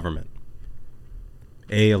beyond government.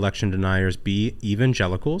 A, election deniers. B,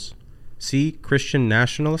 evangelicals. C, Christian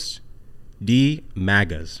nationalists. D,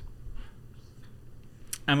 MAGAs.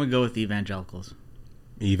 I'm going to go with the evangelicals.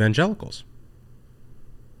 Evangelicals.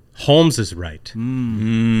 Holmes is right.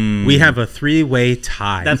 We have a 3-way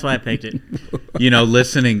tie. That's why I picked it. You know,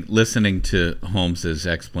 listening to Holmes's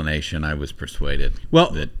explanation, I was persuaded.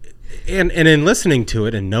 Well, and in listening to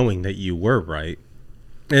it and knowing that you were right,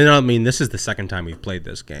 and I mean, this is the second time we've played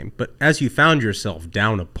this game, but as you found yourself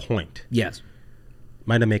down a point, yes,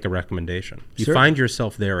 might I make a recommendation? You Sure. find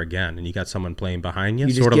yourself there again, and you got someone playing behind you,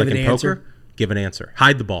 You just sort of give like an in answer? poker. Give an answer.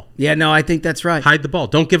 Hide the ball. Yeah, no, I think that's right. Hide the ball.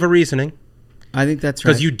 Don't give a reasoning. I think that's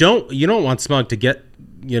right. Because you don't want Smug to get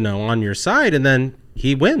on your side, and then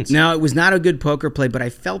he wins. No, it was not a good poker play, but I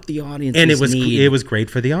felt the audience And it was great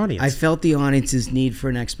for the audience. I felt the audience's need for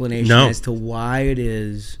an explanation as to why it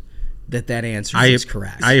is that answer is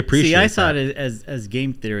correct. I appreciate that. See, I saw it as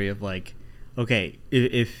game theory of like, okay,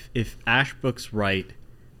 if Ashbrook's right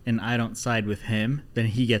and I don't side with him, then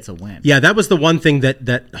he gets a win. Yeah, that was the one thing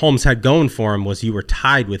that Holmes had going for him was you were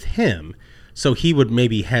tied with him. So he would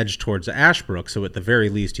maybe hedge towards Ashbrook. So at the very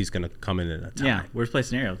least, he's going to come in a tie. Yeah, worst play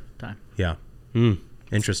scenario time. Yeah.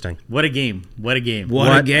 Interesting. What a game. What a game.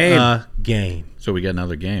 What a game. Game. So we got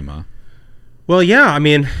another game, huh? Well, yeah, I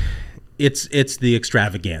mean, it's the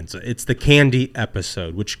extravaganza. It's the candy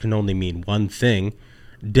episode, which can only mean one thing.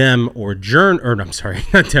 Dem or Journo, or I'm sorry,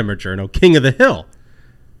 not Dem or Journo, King of the Hill.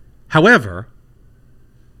 However,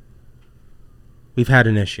 we've had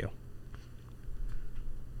an issue.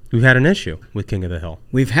 We've had an issue with King of the Hill.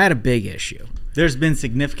 We've had a big issue. There's been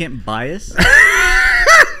significant bias.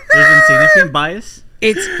 There's been significant bias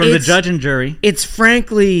from the judge and jury. It's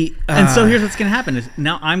frankly... and so here's what's going to happen. Is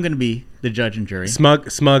now I'm going to be the judge and jury.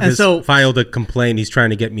 Smug has filed a complaint. He's trying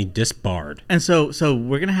to get me disbarred. And so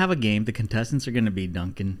we're going to have a game. The contestants are going to be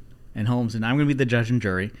Duncan and Holmes, and I'm going to be the judge and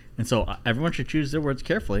jury. And so everyone should choose their words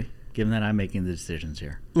carefully, given that I'm making the decisions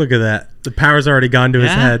here. Look at that. The power's already gone to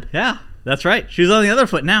his head. Yeah, that's right. Shoes on the other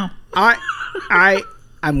foot now.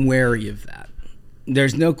 I'm wary of that.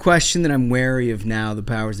 There's no question that I'm wary of now the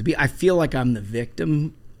powers that be. I feel like I'm the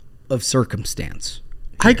victim of circumstance.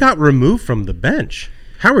 I got removed from the bench.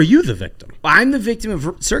 How are you the victim? I'm the victim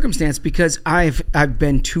of circumstance because I've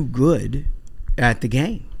been too good at the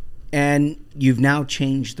game, and you've now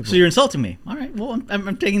changed the rules. So you're insulting me. All right. Well,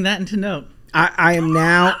 I'm taking that into note. I am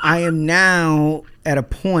now at a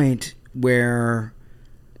point where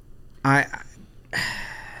I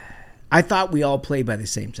thought we all played by the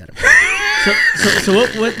same set of rules. So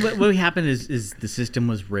what happened is the system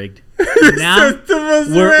was rigged. Now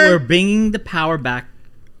we're bringing the power back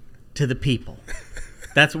to the people.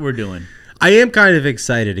 That's what we're doing. I am kind of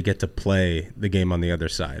excited to get to play the game on the other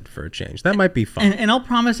side for a change. That might be fun. And I'll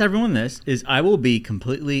promise everyone this, is I will be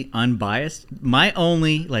completely unbiased. My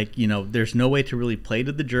only, there's no way to really play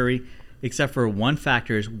to the jury except for one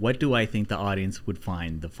factor is what do I think the audience would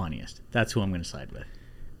find the funniest? That's who I'm going to side with.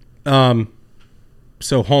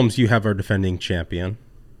 So, Holmes, you have our defending champion,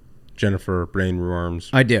 Jennifer Brainworms.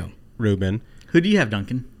 I do. Rubin. Who do you have,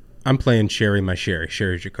 Duncan? I'm playing Sherry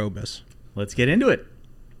Jacobus. Let's get into it.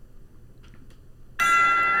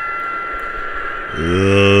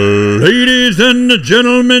 Ladies and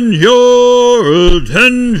gentlemen, your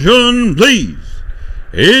attention, please.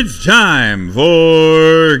 It's time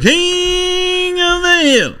for King of the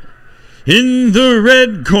Hill. In the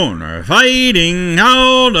red corner, fighting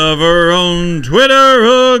out of her own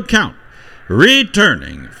Twitter account,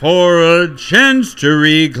 returning for a chance to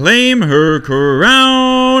reclaim her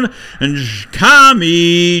crown, and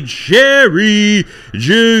Kami Sherry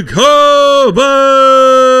Jacobus.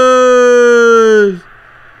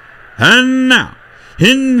 And now,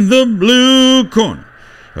 in the blue corner,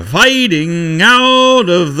 fighting out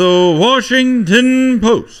of the Washington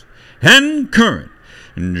Post and current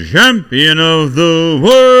champion of the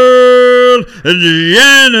world,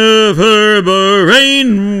 Jennifer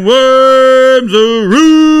Brainworms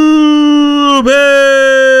Rubin.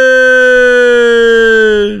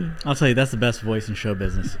 I'll tell you, that's the best voice in show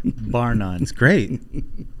business, bar none. It's great.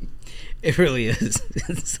 It really is.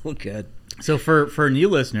 It's so good. So for new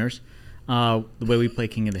listeners, the way we play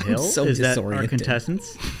King of the Hill is that our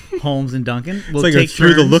contestants, Holmes and Duncan, will take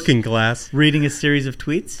through the turns looking glass, reading a series of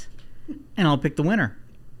tweets, and I'll pick the winner.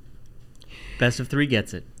 Best of three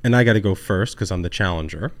gets it. And I got to go first because I'm the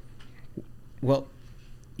challenger. Well,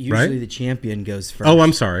 usually the champion goes first. Oh,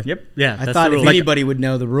 I'm sorry. Yep. Yeah. I thought if anybody would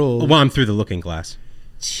know the rules. Well, I'm through the looking glass.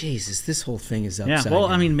 Jesus, this whole thing is upside down. Yeah, well,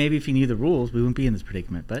 down. I mean, maybe if you knew the rules, we wouldn't be in this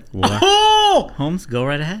predicament, but... Oh! Holmes, go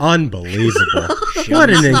right ahead. Unbelievable.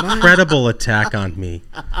 What an incredible attack on me.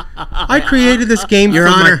 I created this game Your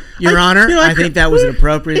Honor, I think that was an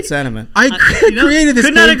appropriate sentiment. I created this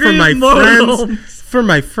game for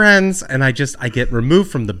my friends, and I get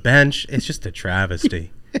removed from the bench. It's just a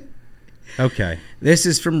travesty. Okay. This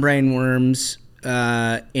is from Brainworms,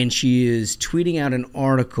 and she is tweeting out an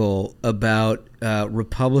article about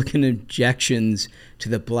Republican objections to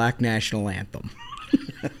the Black National Anthem.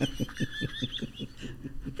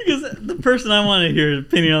 Because the person I want to hear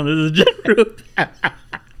opinion on this is Jen Rubin.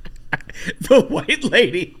 The white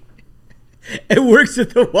lady it works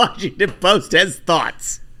at the Washington Post has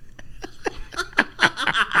thoughts.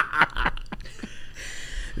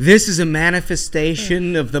 This is a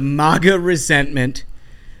manifestation of the MAGA resentment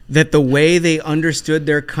that the way they understood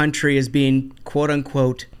their country is being, quote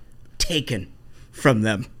unquote, taken from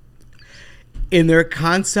them. In their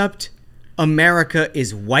concept, America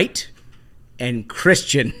is white and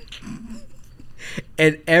Christian,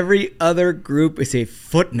 and every other group is a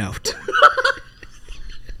footnote,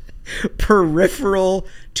 peripheral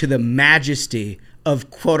to the majesty of,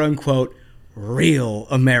 quote unquote, real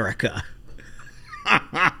America.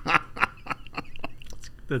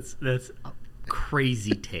 That's a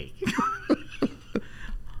crazy take.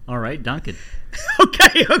 All right, Duncan.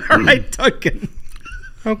 Okay, all right, Duncan.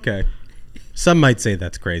 Okay. Some might say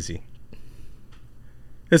that's crazy.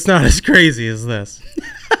 It's not as crazy as this.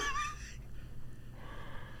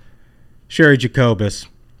 Sherry Jacobus.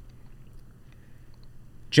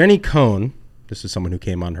 Jenny Cohn. This is someone who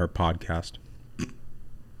came on her podcast.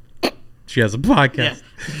 She has a podcast.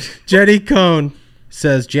 Yeah. Jenny Cohn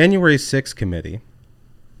says January 6th committee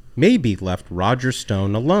maybe left Roger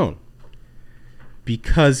Stone alone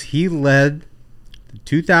because he led the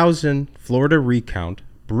 2000 Florida recount,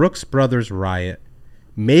 Brooks Brothers riot,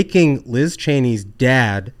 making Liz Cheney's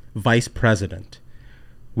dad vice president.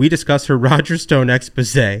 We discussed her Roger Stone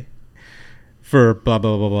expose for blah,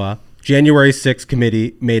 blah, blah, blah. January 6th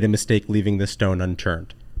committee made a mistake leaving the stone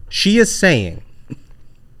unturned. She is saying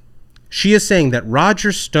that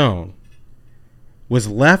Roger Stone was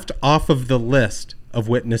left off of the list of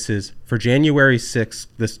witnesses for January 6th,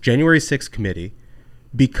 this January 6th committee,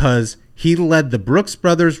 because he led the Brooks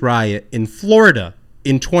Brothers riot in Florida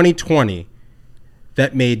in 2020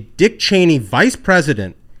 that made Dick Cheney vice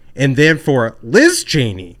president and therefore Liz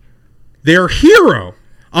Cheney, their hero,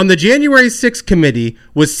 on the January 6th committee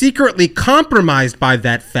was secretly compromised by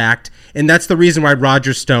that fact, and that's the reason why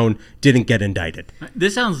Roger Stone didn't get indicted.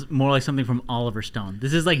 This sounds more like something from Oliver Stone.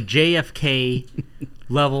 This is like JFK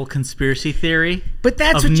level conspiracy theory. But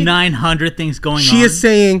that's of what 900 things going on. She is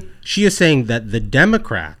saying that the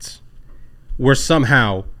Democrats were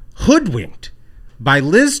somehow hoodwinked by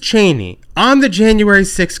Liz Cheney on the January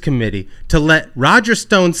 6th committee to let Roger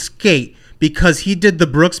Stone skate because he did the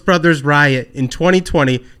Brooks Brothers riot in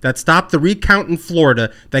 2020 that stopped the recount in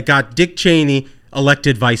Florida that got Dick Cheney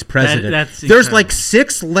elected vice president. That's There's incredible. like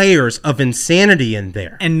 6 layers of insanity in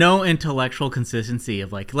there. And no intellectual consistency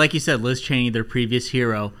of like you said, Liz Cheney, their previous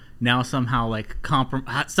hero, now somehow like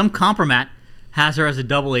some compromat has her as a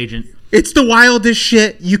double agent. It's the wildest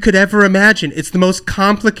shit you could ever imagine. It's the most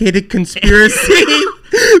complicated conspiracy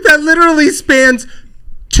that literally spans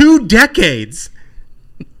 2 decades.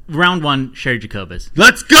 Round 1, Sherry Jacobus.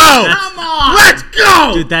 Let's go! Come on! Let's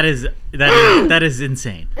go! Dude, that is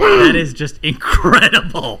insane. That is just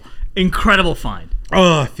incredible. Incredible find.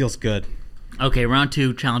 Oh, it feels good. Okay, round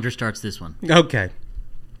 2, Challenger starts this one. Okay.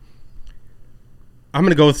 I'm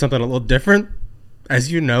going to go with something a little different.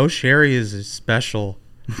 As you know, Sherry is a special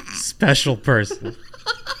person.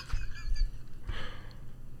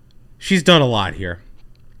 She's done a lot here.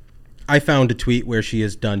 I found a tweet where she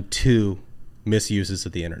has done 2 misuses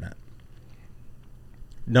of the internet.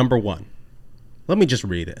 Number 1. Let me just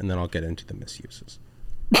read it and then I'll get into the misuses.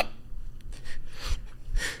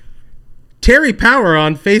 Terry Power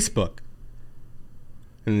on Facebook.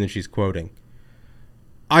 And then she's quoting,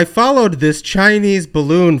 I followed this Chinese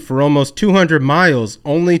balloon for almost 200 miles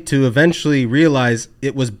only to eventually realize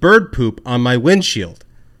it was bird poop on my windshield.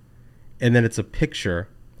 And then it's a picture.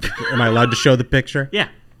 Am I allowed to show the picture? Yeah,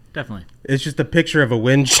 definitely. It's just a picture of a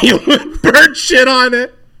windshield with bird shit on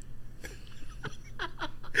it.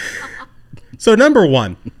 So number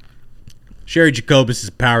 1, Sherry Jacobus is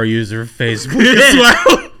a power user of Facebook as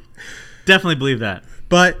well. Definitely believe that.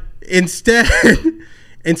 But instead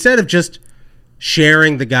of just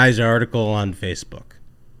sharing the guy's article on Facebook,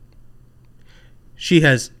 she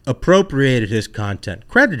has appropriated his content,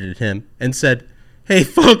 credited him, and said, hey,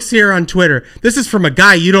 folks here on Twitter, this is from a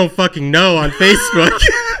guy you don't fucking know on Facebook.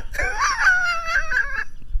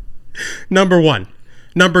 Number 1.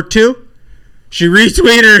 Number 2, she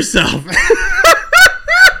retweeted herself.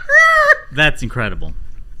 That's incredible.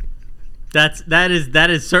 That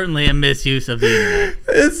is certainly a misuse of the internet.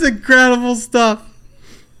 It's incredible stuff.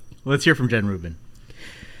 Let's hear from Jen Rubin.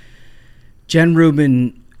 Jen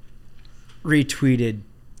Rubin retweeted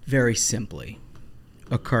very simply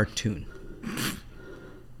a cartoon.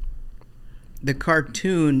 The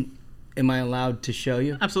cartoon, am I allowed to show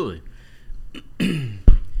you? Absolutely.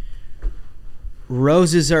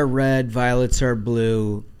 Roses are red, violets are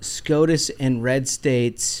blue. SCOTUS and red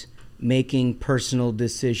states making personal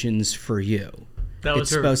decisions for you. It's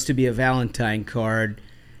supposed to be a Valentine card,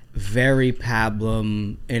 very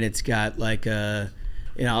pablum, and it's got like a,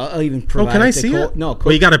 I'll even provide. Oh, can I see it? No,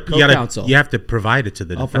 well, you have to provide it to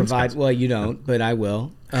the defense counsel. Well, you don't, but I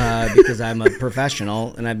will because I'm a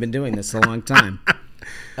professional and I've been doing this a long time.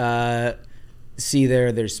 See,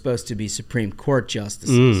 there's supposed to be Supreme Court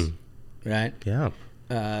justices, right? Yeah.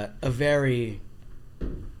 A very,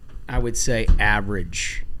 I would say,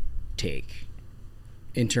 average take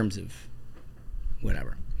in terms of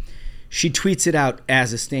whatever. She tweets it out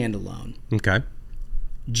as a standalone. Okay.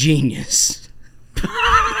 Genius.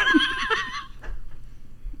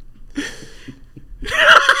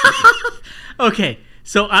 Okay,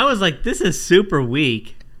 so I was like, this is super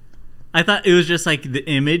weak. I thought it was just like the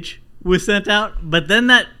image was sent out, but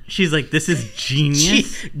then she's like, this is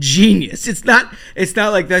genius. Genius. It's not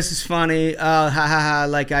like this is funny. Ha ha ha.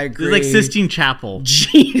 Like I agree. It's like Sistine Chapel.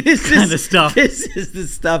 Genius kind of stuff. This is the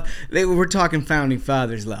stuff. We're talking Founding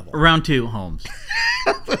Fathers level. Round 2, Holmes.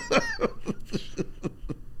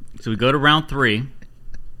 So we go to round 3.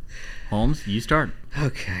 Holmes, you start.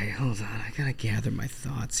 Okay, hold on. I gotta gather my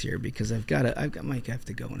thoughts here because I might have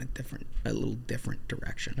to go in a little different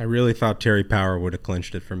direction. I really thought Terry Power would have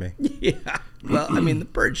clinched it for me. Yeah. Well, I mean, the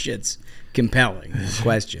bird shit's compelling.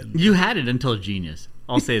 Question. You had it until genius.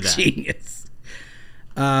 I'll say that. Genius.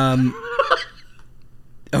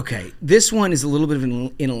 Okay, this one is a little bit of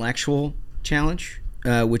an intellectual challenge.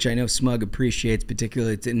 Which I know Smug appreciates,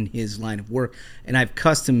 particularly it's in his line of work. And I've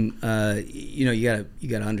custom, you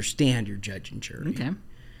gotta understand your judge and jury. Okay.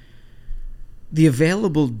 The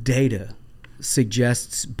available data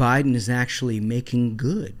suggests Biden is actually making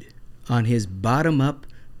good on his bottom-up,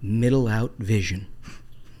 middle-out vision.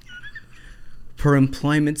 Per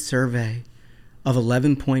employment survey, of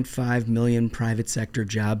 11.5 million private sector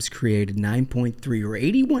jobs created, 9.3 or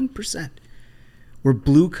 81% were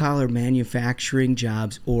blue-collar manufacturing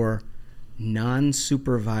jobs or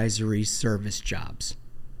non-supervisory service jobs.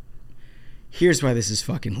 Here's why this is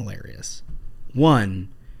fucking hilarious. One,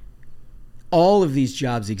 all of these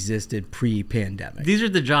jobs existed pre-pandemic. These are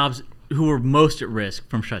the jobs who were most at risk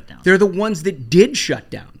from shutdown. They're the ones that did shut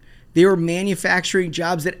down. They were manufacturing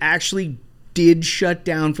jobs that actually did shut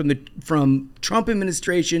down from Trump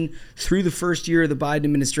administration through the first year of the Biden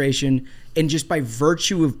administration, and just by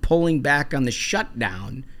virtue of pulling back on the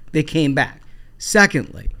shutdown, they came back.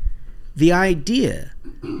 Secondly, the idea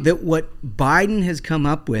that what Biden has come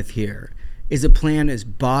up with here is a plan as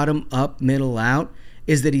bottom up, middle out,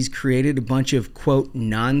 is that he's created a bunch of, quote,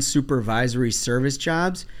 non-supervisory service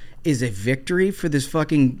jobs is a victory for this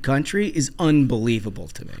fucking country is unbelievable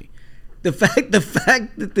to me. The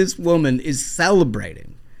fact that this woman is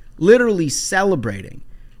celebrating, literally celebrating,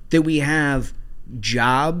 that we have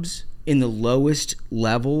jobs in the lowest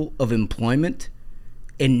level of employment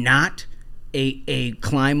and not a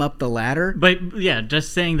climb up the ladder. But yeah,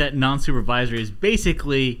 just saying that non-supervisory is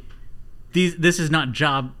basically this is not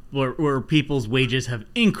job where people's wages have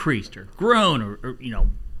increased or grown or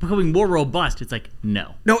becoming more robust. It's like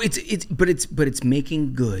no, it's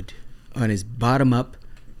making good on his bottom up,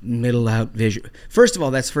 middle out vision. First of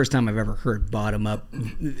all, that's the first time I've ever heard bottom up.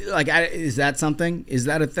 Like, is that something? Is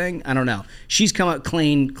that a thing? I don't know. She's come out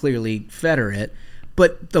clearly fetter it,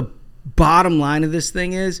 but the bottom line of this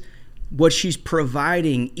thing is what she's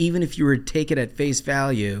providing, even if you were to take it at face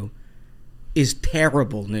value, is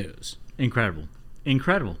terrible news. Incredible.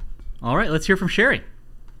 All right, let's hear from Sherry.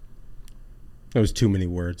 That was too many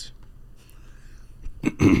words.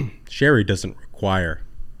 Sherry doesn't require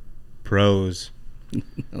prose.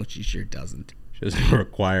 No, she sure doesn't. She doesn't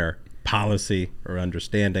require policy or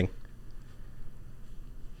understanding.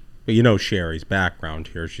 But you know Sherry's background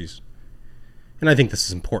here. And I think this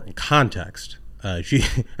is important context. She,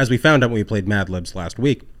 as we found out when we played Mad Libs last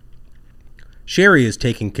week, Sherry is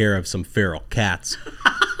taking care of some feral cats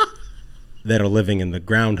that are living in the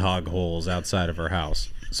groundhog holes outside of her house.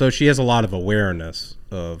 So she has a lot of awareness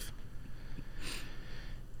of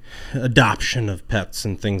adoption of pets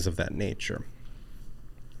and things of that nature.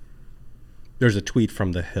 There's a tweet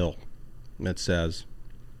from The Hill that says,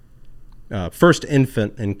 first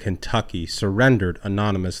infant in Kentucky surrendered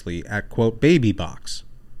anonymously at, quote, baby box.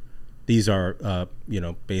 These are,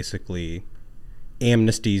 basically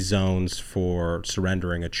amnesty zones for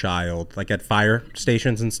surrendering a child, like at fire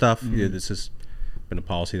stations and stuff. Mm-hmm. Yeah, this has been a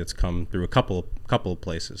policy that's come through a couple of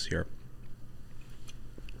places here.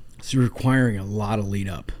 It's requiring a lot of lead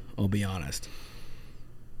up, I'll be honest.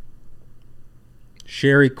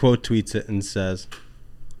 Sherry quote tweets it and says,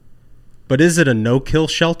 but is it a no-kill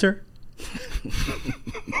shelter?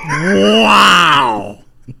 Wow!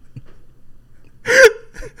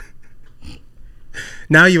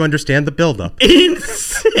 Now you understand the buildup.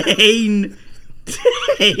 Insane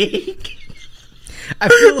take. I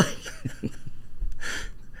feel like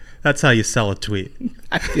that's how you sell a tweet.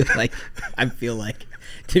 I feel like,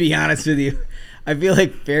 to be honest with you, I feel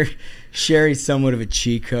like Sherry's somewhat of a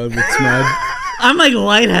cheat code with Smug. I'm like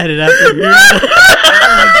lightheaded after hearing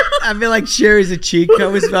I feel like Sherry's a cheat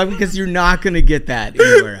code with Smug because you're not going to get that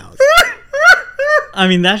anywhere else. I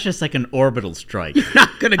mean, that's just like an orbital strike.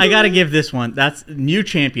 I got to give this one. That's new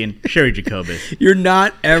champion, Sherry Jacobus. You're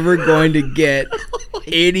not ever going to get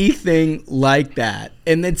anything like that.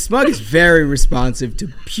 And then Smug is very responsive to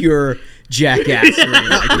pure jackassery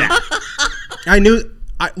like that.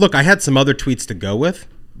 I had some other tweets to go with,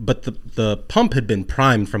 but the pump had been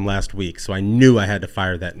primed from last week, so I knew I had to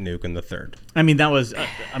fire that nuke in the third. I mean, that was,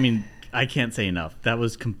 I can't say enough. That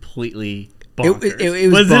was completely bonkers.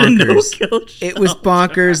 It was bonkers. It a no-kill shelter? It was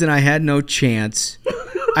bonkers, and I had no chance.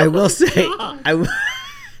 I will say,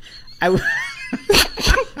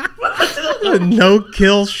 a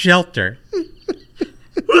no-kill shelter.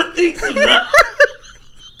 What thinks of that?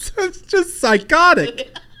 It's just psychotic.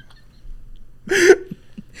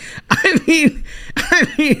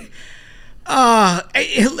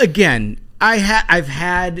 Again, I've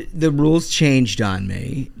had the rules changed on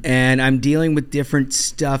me, and I'm dealing with different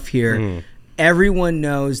stuff here. Everyone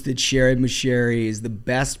knows that Sherry Masheri is the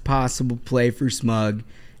best possible play for Smug,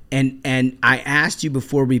 and I asked you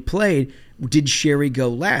before we played, did Sherry go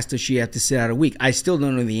last? Does she have to sit out a week? I still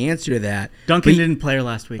don't know the answer to that. Duncan didn't play her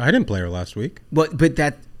last week. I didn't play her last week. But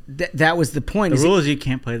that was the point. The rule is you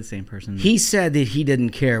can't play the same person. He said that he didn't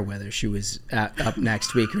care whether she was up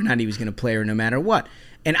next week or not. He was going to play her no matter what.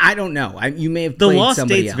 And I don't know. You may have played somebody else. The law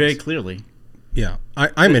states very clearly Yeah,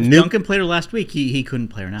 I'm a new. Duncan played her last week. He couldn't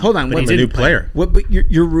play her now. Hold on, but wait, he I'm a new didn't play player. her. What? But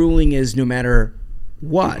your ruling is no matter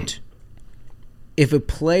what, if a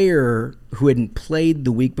player who hadn't played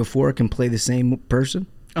the week before can play the same person.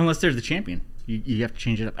 Unless there's the champion. You have to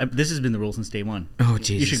change it up. This has been the rule since day one. Oh,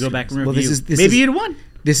 Jesus. You should go back and Well, review. this Maybe is- you'd won.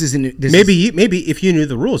 This is Maybe if you knew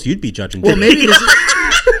the rules, you'd be judging. Well, too. maybe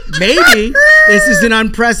maybe this is an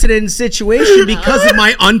unprecedented situation because of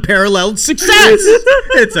my unparalleled success.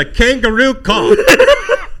 It's a kangaroo call.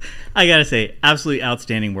 I gotta say, absolutely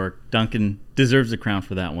outstanding work. Duncan deserves the crown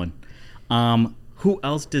for that one. Who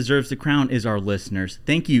else deserves the crown is our listeners.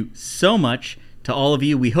 Thank you so much to all of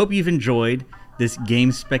you. We hope you've enjoyed this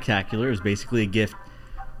game spectacular. It was basically a gift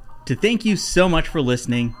to thank you so much for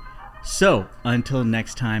listening. So until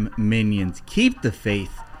next time, minions, keep the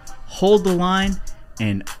faith, hold the line,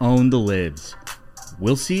 and own the libs.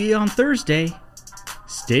 We'll see you on Thursday.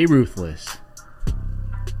 Stay ruthless.